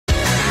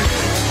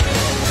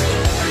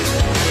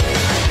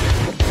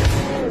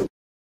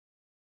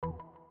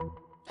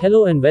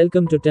Hello and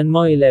welcome to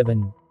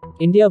Tanmoy11.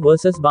 India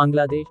vs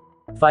Bangladesh.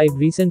 5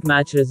 recent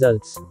match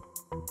results.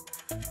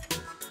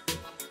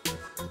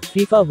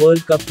 FIFA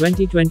World Cup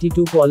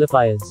 2022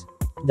 qualifiers.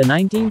 The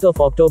 19th of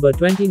October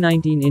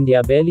 2019,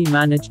 India barely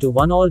managed to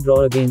 1-all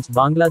draw against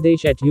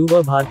Bangladesh at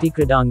Yuva Bharti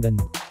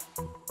Kridangan.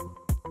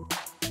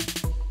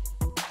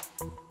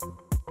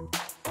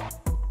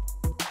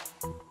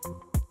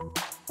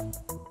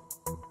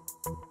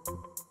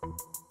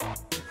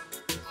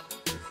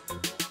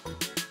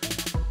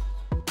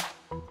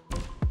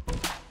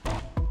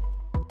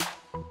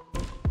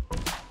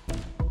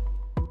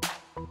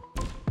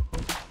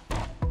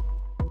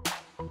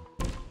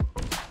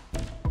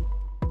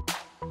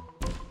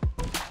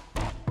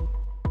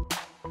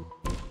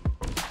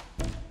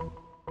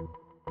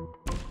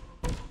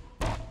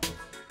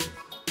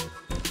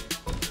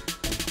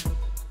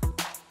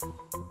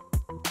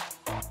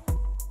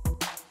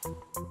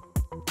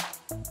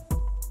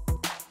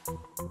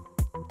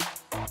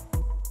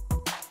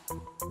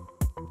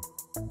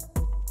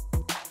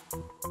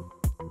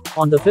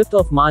 On the 5th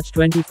of March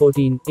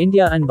 2014,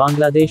 India and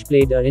Bangladesh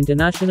played an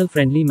international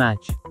friendly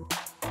match.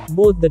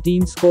 Both the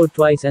teams scored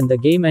twice and the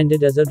game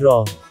ended as a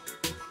draw.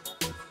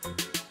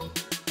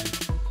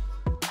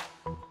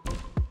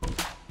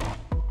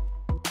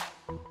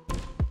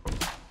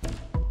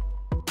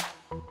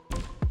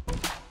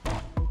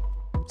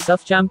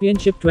 SAF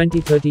Championship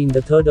 2013,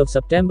 the 3rd of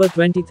September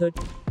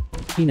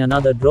 2013,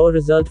 another draw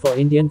result for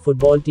Indian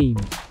football team.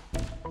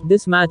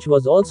 This match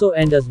was also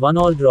end as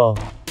 1-all draw.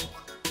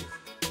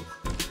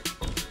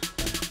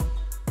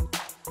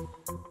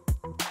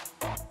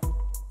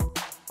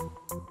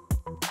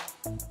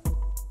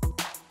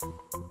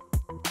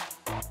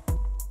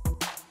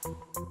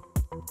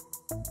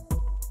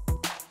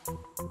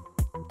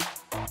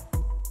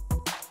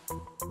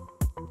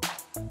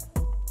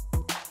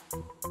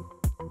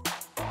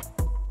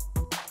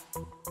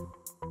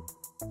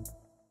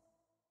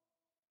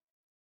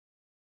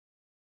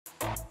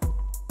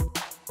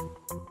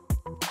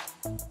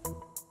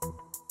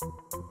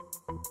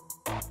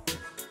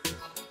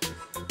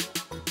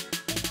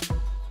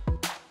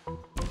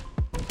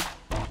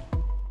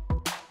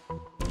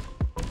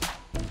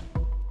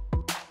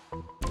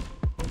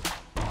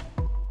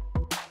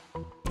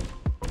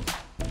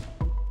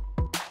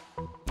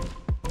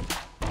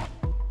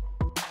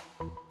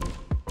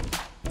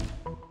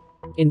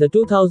 In the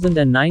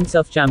 2009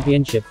 SAF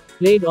Championship,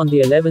 played on the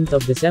 11th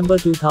of December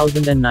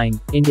 2009,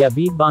 India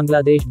beat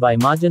Bangladesh by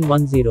margin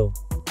 1-0.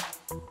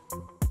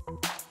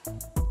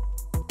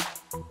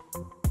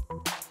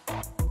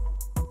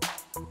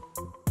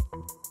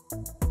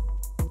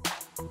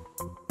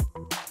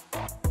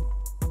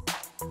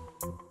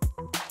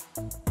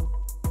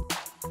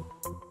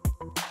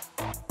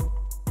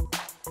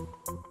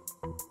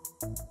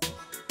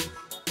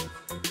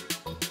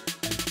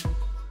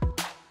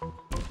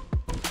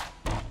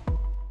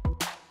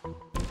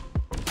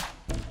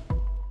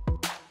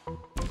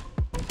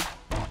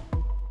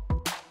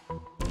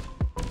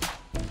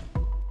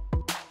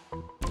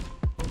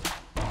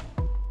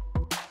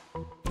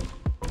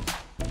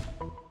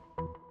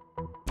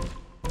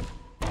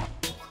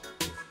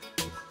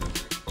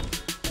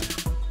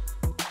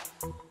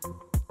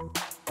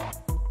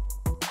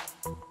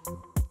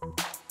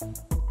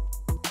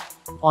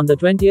 On the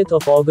 20th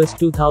of August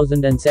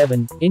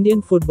 2007,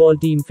 Indian football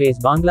team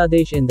faced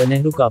Bangladesh in the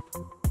Nehru Cup.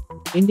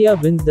 India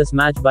wins this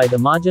match by the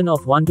margin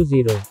of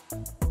 1-0.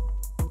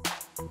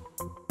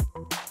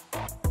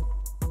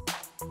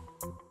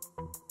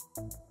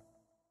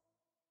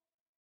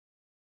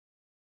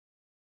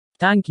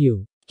 Thank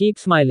you. Keep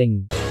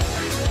smiling.